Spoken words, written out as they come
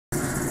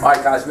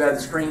Alright guys, we have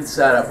the screen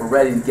set up. We're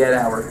ready to get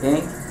our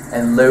ink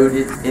and load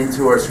it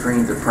into our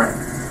screen to print.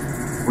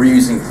 We're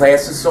using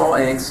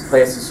plastisol inks.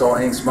 Plastisol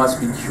inks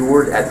must be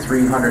cured at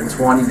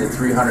 320 to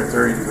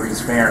 330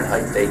 degrees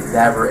Fahrenheit. They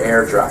never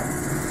air dry.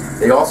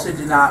 They also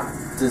do not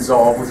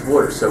dissolve with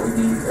water, so we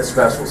need a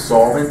special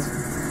solvent,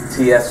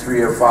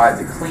 TS305,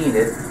 to clean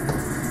it.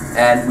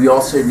 And we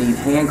also need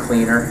hand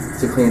cleaner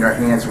to clean our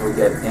hands when we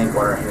get ink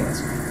on our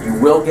hands. You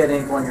will get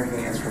ink on your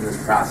hands from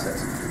this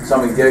process. So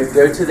I'm going to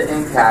go to the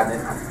ink cabinet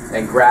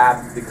and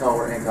grab the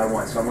color ink I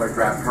want. So I'm going to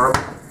grab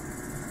purple,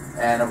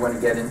 and I'm going to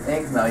get an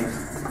ink knife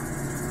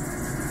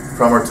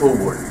from our tool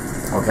board,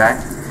 okay?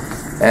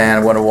 And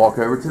I'm going to walk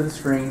over to the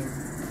screen.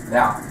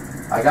 Now,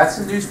 I got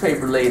some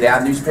newspaper laid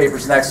out.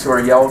 Newspaper's next to our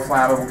yellow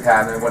flammable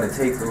cabinet. I'm going to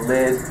take the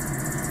lid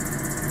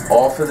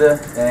off of the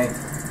ink,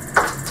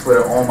 put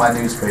it on my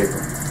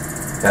newspaper,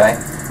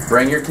 okay?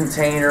 Bring your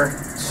container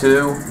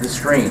to the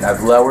screen.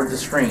 I've lowered the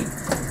screen.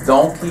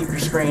 Don't keep your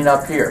screen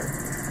up here.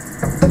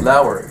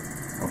 Lower it,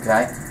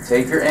 okay?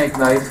 Take your ink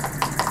knife,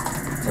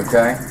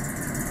 okay?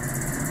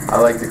 I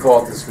like to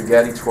call it the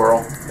spaghetti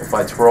twirl. If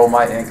I twirl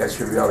my ink, I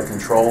should be able to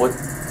control it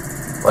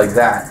like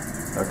that,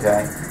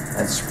 okay?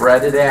 And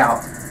spread it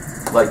out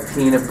like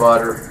peanut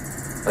butter,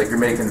 like you're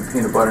making the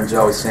peanut butter and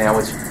jelly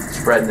sandwich,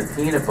 spreading the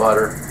peanut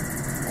butter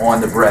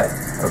on the bread,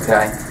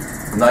 okay?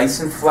 Nice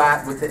and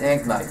flat with the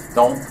ink knife.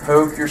 Don't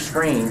poke your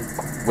screen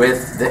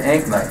with the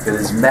ink knife. It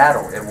is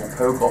metal. It will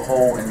poke a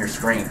hole in your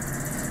screen.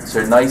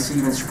 So nice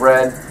even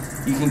spread.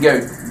 You can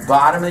go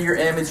bottom of your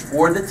image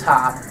or the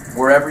top,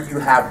 wherever you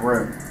have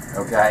room,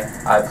 okay?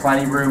 I have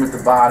plenty of room at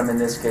the bottom in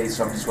this case,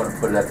 so I'm just going to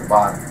put it at the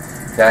bottom,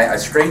 okay? I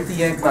scrape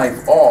the ink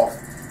knife off,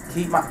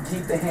 keep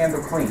the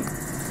handle clean,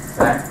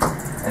 okay?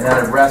 And then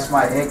I rest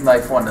my ink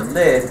knife on the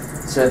lid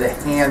so the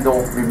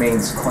handle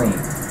remains clean.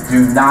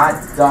 Do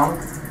not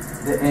dunk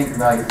the ink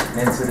knife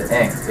into the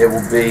ink. It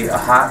will be a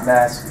hot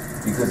mess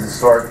because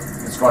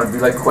it's going to be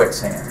like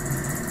quicksand.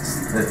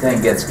 The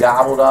thing gets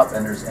gobbled up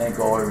and there's ink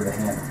all over the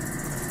handle.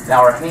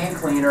 Now our hand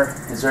cleaner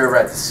is over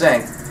at the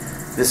sink.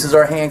 This is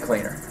our hand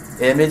cleaner.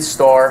 Image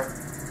Star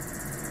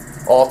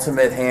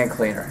Ultimate Hand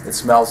Cleaner. It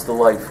smells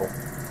delightful.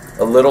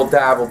 A little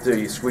dab will do.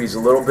 You squeeze a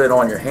little bit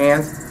on your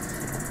hand.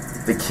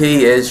 The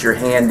key is your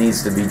hand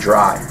needs to be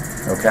dry,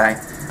 okay?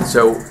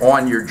 So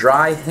on your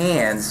dry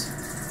hands,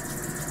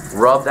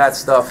 rub that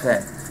stuff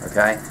in,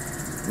 okay?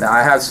 Now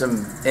I have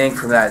some ink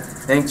from that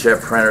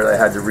inkjet printer that I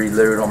had to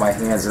reload on my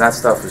hands, and that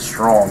stuff is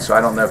strong, so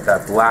I don't know if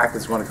that black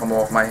is going to come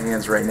off my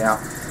hands right now.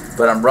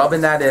 But I'm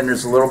rubbing that in.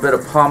 There's a little bit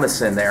of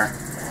pumice in there.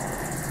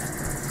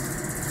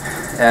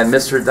 And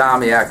Mr.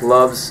 Domiak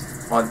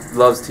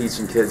loves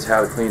teaching kids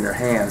how to clean their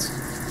hands.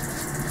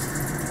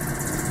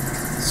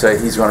 So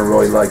he's going to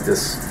really like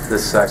this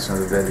section of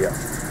the video.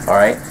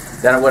 Alright?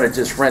 Then I'm going to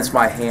just rinse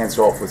my hands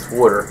off with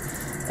water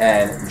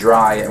and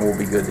dry it, and we'll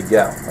be good to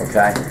go.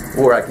 Okay?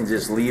 Or I can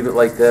just leave it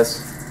like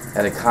this,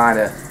 and it kind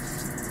of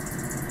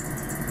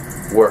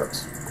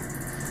works.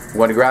 I'm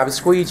going to grab a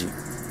squeegee.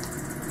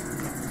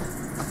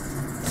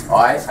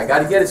 Alright, I got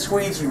to get a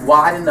squeegee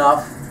wide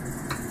enough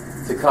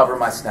to cover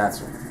my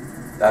stencil.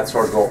 That's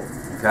our goal.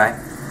 Okay?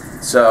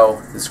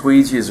 So the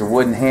squeegee is a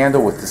wooden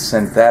handle with the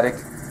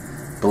synthetic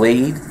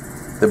blade.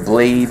 The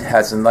blade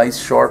has a nice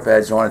sharp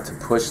edge on it to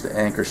push the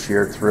ink or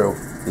shear through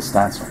the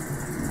stencil.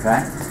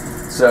 Okay?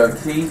 So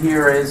key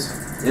here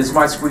is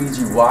my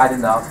squeegee wide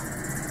enough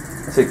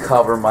to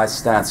cover my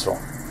stencil.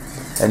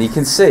 And you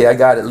can see I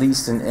got at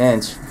least an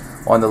inch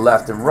on the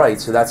left and right,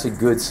 so that's a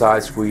good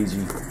size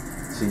squeegee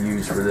to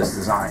use for this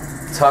design.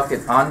 Tuck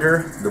it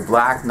under the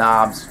black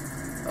knobs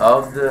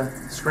of the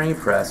screen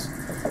press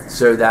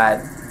so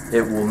that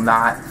it will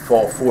not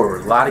fall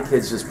forward. A lot of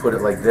kids just put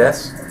it like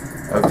this,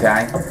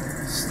 okay?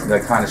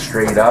 They're kind of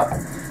straight up,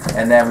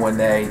 and then when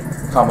they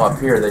come up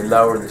here they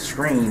lower the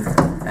screen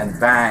and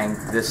bang,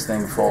 this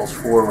thing falls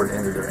forward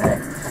into their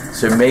ink.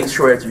 So make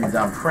sure after you're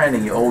done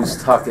printing you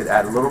always tuck it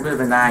at a little bit of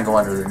an angle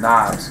under the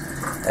knobs,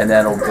 and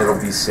then it'll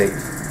be safe.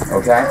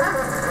 Okay?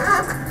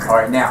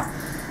 Alright, now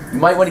you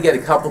might want to get a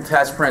couple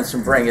test prints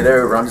and bring it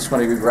over. I'm just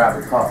going to go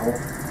grab a couple.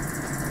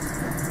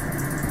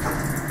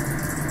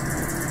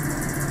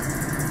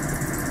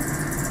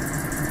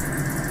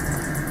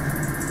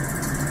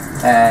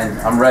 And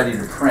I'm ready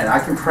to print. I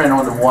can print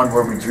on the one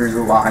where we drew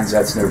the lines,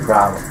 that's no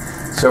problem.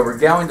 So we're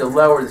going to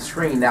lower the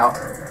screen. Now,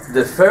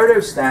 the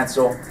photo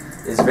stencil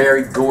is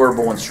very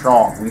durable and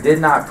strong. We did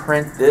not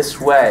print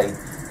this way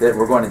that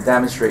we're going to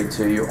demonstrate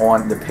to you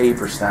on the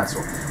paper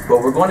stencil.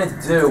 But we're going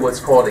to do what's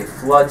called a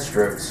flood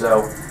stroke.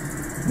 So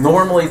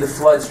normally the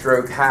flood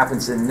stroke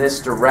happens in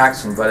this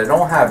direction, but I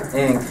don't have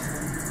ink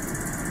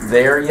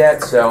there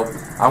yet, so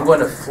I'm going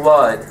to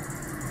flood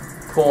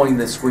pulling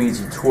the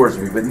squeegee towards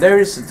me. But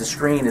notice that the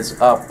screen is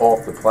up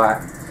off the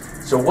platen.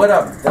 So what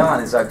I've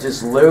done is I've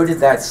just loaded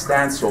that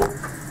stencil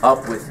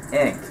up with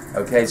ink.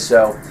 Okay,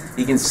 so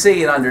you can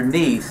see it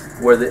underneath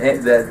where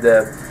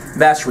the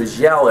mesh was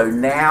yellow.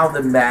 Now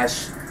the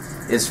mesh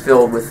is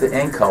filled with the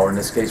ink color, in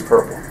this case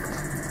purple.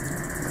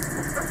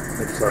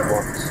 It flood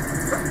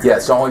once.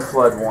 Yes, only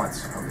flood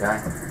once.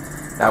 Okay.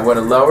 Now I'm going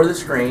to lower the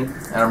screen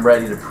and I'm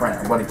ready to print.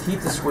 I'm going to keep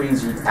the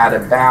squeegee at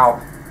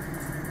about,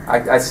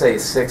 I say a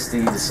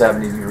 60 to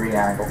 70 degree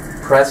angle.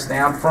 Press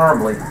down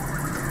firmly,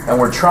 and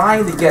we're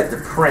trying to get the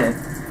print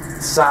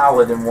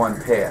solid in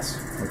one pass.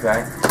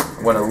 Okay?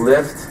 I'm going to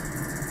lift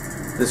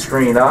the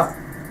screen up,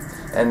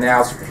 and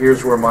now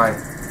here's where my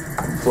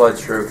flood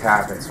stroke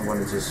happens. I'm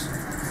going to just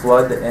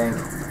flood the ink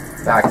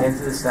back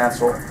into the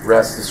stencil,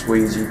 rest the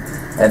squeegee,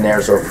 and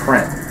there's our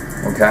print.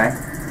 Okay?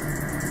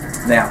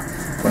 Now,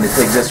 I'm going to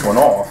take this one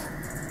off,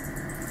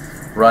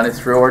 run it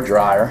through our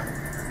dryer.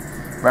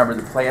 Remember,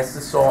 the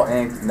plastisol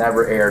ink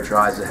never air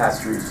dries. It has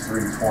to reach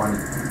 320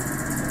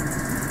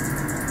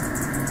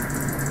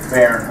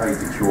 Fahrenheit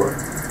to cure.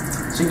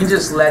 So you can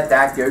just let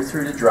that go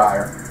through the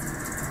dryer,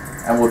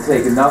 and we'll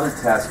take another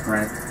test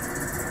print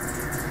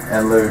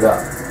and load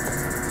up.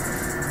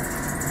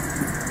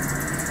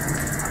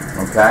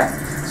 Okay?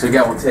 So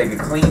again, we'll take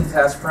a clean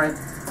test print,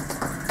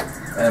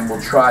 and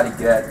we'll try to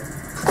get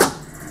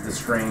the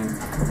screen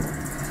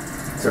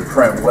to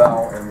print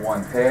well in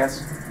one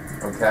pass.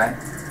 Okay?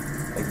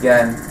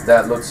 Again,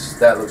 that looks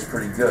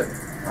pretty good.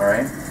 All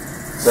right.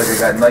 So I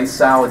got nice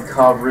solid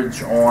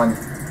coverage on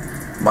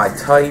my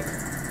type.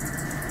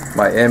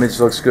 My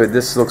image looks good.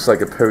 This looks like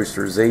a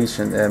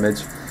posterization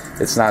image.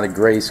 It's not a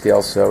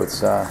grayscale, so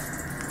it's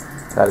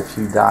got a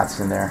few dots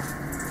in there,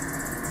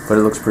 but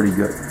it looks pretty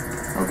good.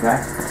 Okay.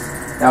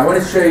 Now I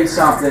want to show you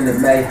something that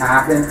may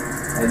happen,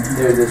 and you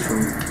know this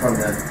from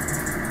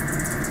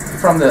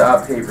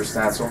the paper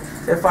stencil.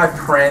 If I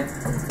print,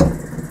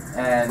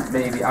 and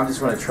maybe I'm just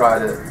going to try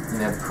to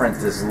print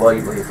this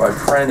lightly. If I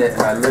print it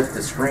and I lift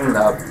the screen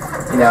up,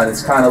 and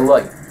it's kind of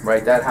light,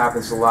 right? That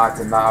happens a lot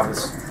to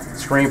novice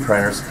screen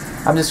printers.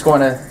 I'm just going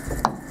to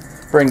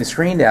bring the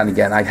screen down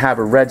again. I have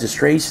a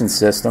registration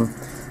system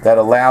that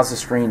allows the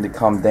screen to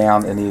come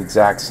down in the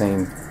exact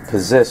same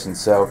position.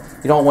 So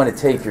you don't want to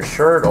take your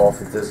shirt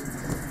off at this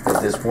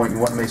point. You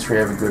want to make sure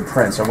you have a good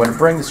print. So I'm going to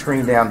bring the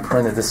screen down and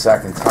print it the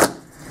second time.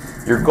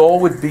 Your goal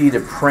would be to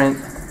print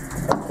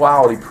a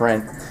quality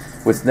print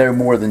with no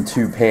more than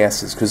 2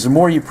 passes, because the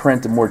more you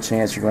print, the more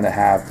chance you're going to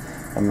have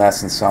of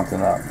messing something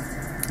up.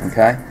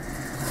 Okay?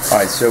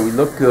 Alright, so we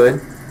look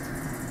good.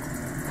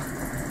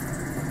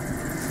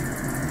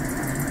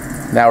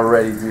 Now we're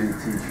ready to do the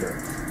t-shirt.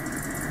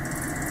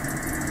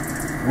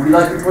 We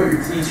like to put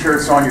your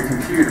t-shirts on your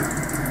computer,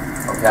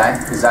 okay?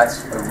 Because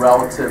that's a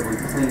relatively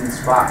clean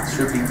spot. It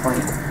should be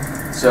clean.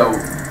 So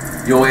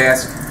you'll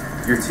ask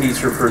your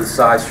teacher for the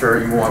size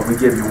shirt you want. We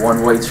give you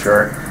one white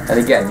shirt. And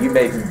again, you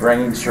may be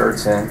bringing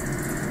shirts in.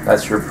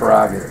 That's your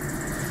prerogative.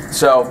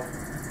 So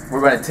we're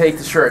going to take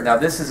the shirt. Now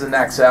this is an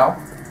XL.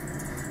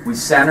 We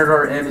centered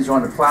our image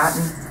on the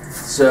platen.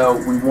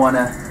 So we want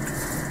to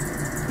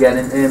get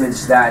an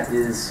image that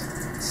is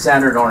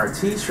centered on our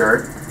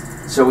t-shirt.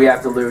 So we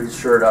have to load the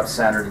shirt up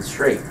centered and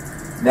straight.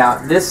 Now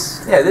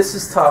this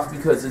is tough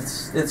because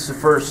it's the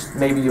first,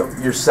 maybe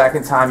your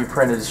second time you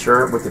printed a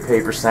shirt with the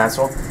paper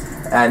stencil.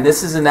 And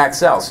this is an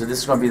XL, so this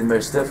is going to be the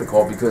most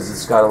difficult because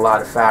it's got a lot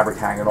of fabric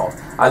hanging off.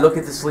 I look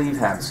at the sleeve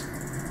hems,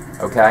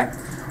 okay?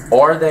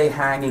 Are they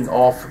hanging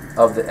off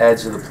of the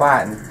edge of the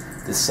platen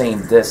the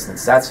same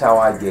distance? That's how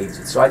I gauge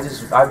it. So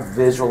I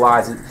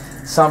visualize it.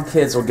 Some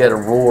kids will get a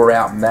ruler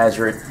out and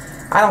measure it.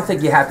 I don't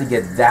think you have to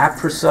get that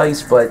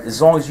precise, but as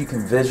long as you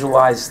can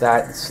visualize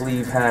that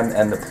sleeve hem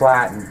and the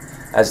platen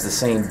as the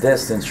same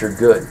distance, you're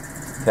good,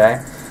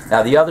 okay?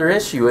 Now the other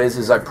issue is,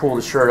 as I pull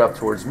the shirt up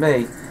towards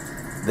me,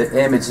 the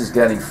image is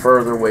getting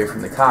further away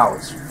from the collar.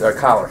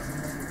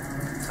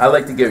 I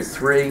like to go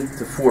 3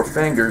 to 4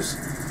 fingers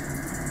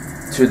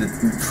to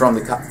from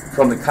the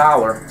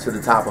collar to the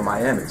top of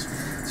my image.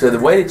 So the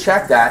way to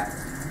check that,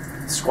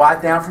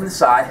 squat down from the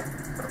side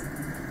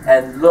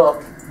and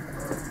look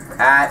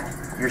at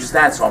your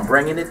stencil. I'm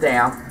bringing it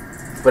down,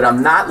 but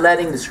I'm not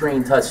letting the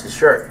screen touch the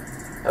shirt.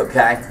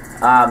 Okay,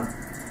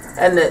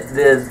 and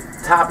the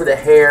top of the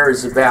hair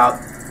is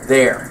about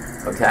there.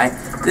 Okay,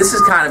 this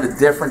is kind of a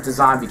different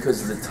design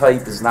because the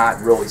type is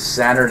not really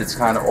centered. It's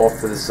kind of off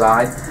to the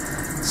side.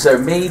 So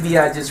maybe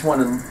I just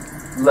want to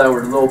lower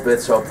it a little bit,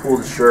 so I'll pull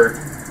the shirt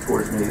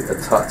towards me a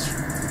touch.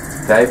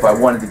 Okay, if I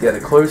wanted to get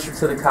it closer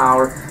to the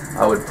collar,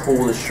 I would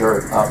pull the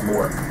shirt up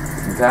more.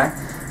 Okay,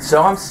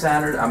 so I'm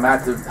centered. I'm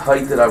at the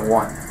height that I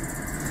want.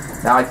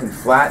 Now I can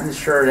flatten the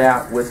shirt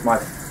out with my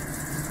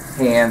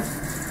hand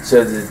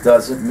so that it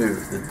doesn't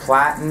move. The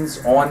platens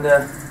on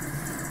the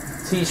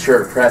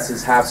t-shirt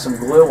presses have some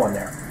glue on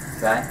there.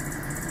 Okay,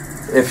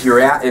 if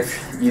your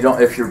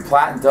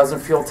platen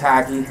doesn't feel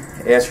tacky,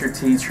 ask your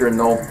teacher and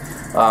they'll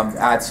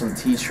add some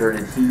t-shirt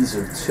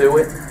adhesive to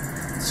it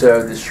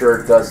so the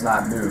shirt does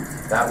not move.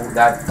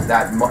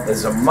 That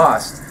is a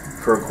must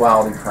for a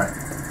quality print.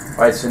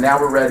 All right, so now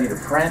we're ready to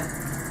print.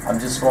 I'm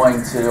just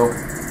going to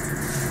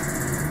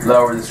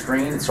lower the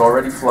screen. It's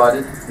already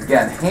flooded.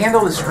 Again,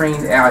 handle the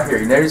screen out here.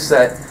 You notice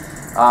that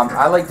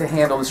I like to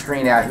handle the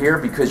screen out here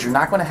because you're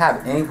not going to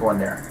have ink on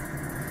there.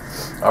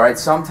 All right,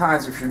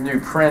 sometimes if you're new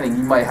printing,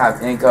 you might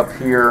have ink up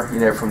here,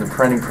 from the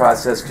printing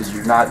process because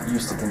you're not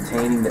used to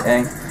containing the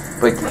ink.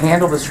 but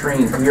handle the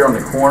screen here on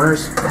the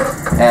corners,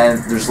 and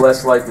there's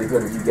less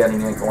likelihood of you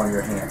getting ink on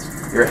your hands.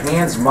 Your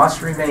hands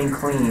must remain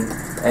clean,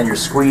 and your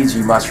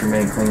squeegee must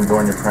remain clean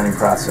during the printing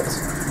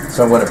process.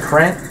 So I'm going to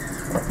print,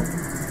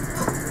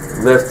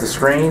 lift the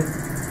screen,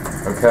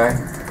 okay,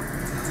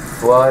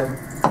 flood,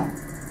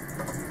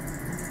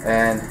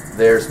 and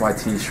there's my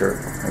t-shirt,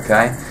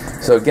 okay.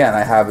 So again,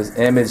 I have an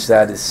image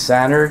that is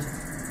centered.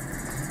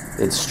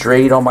 It's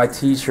straight on my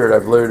t-shirt.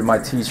 I've loaded my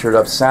t-shirt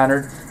up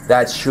centered.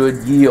 That should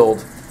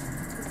yield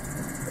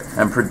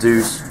and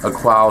produce a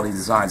quality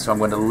design. So I'm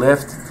going to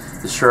lift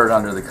the shirt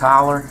under the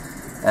collar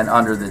and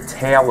under the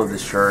tail of the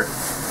shirt.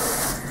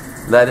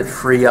 Let it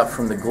free up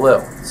from the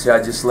glue. See,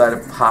 I just let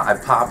it pop. I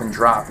pop and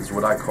drop is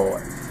what I call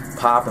it.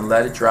 Pop and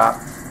let it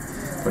drop.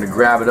 I'm going to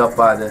grab it up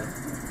by the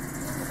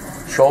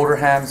shoulder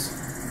hems,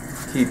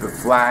 keep it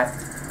flat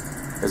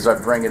as I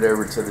bring it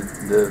over to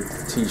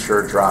the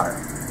t-shirt dryer.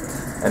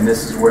 And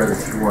this is where the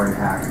curing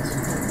happens.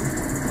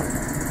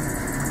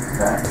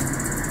 Okay.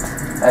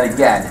 And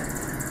again,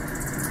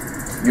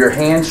 your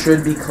hands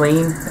should be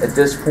clean at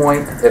this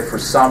point. If for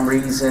some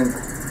reason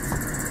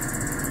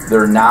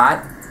they're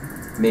not,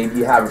 maybe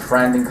you have a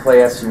friend in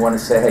class, you want to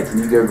say, hey, can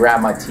you go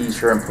grab my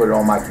t-shirt and put it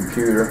on my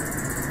computer?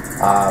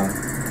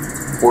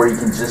 Or you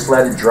can just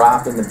let it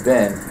drop in the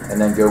bin and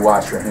then go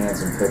wash your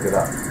hands and pick it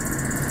up.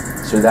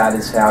 So that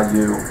is how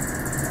you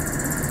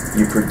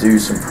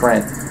produce and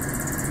print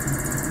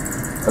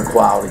a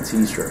quality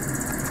t-shirt.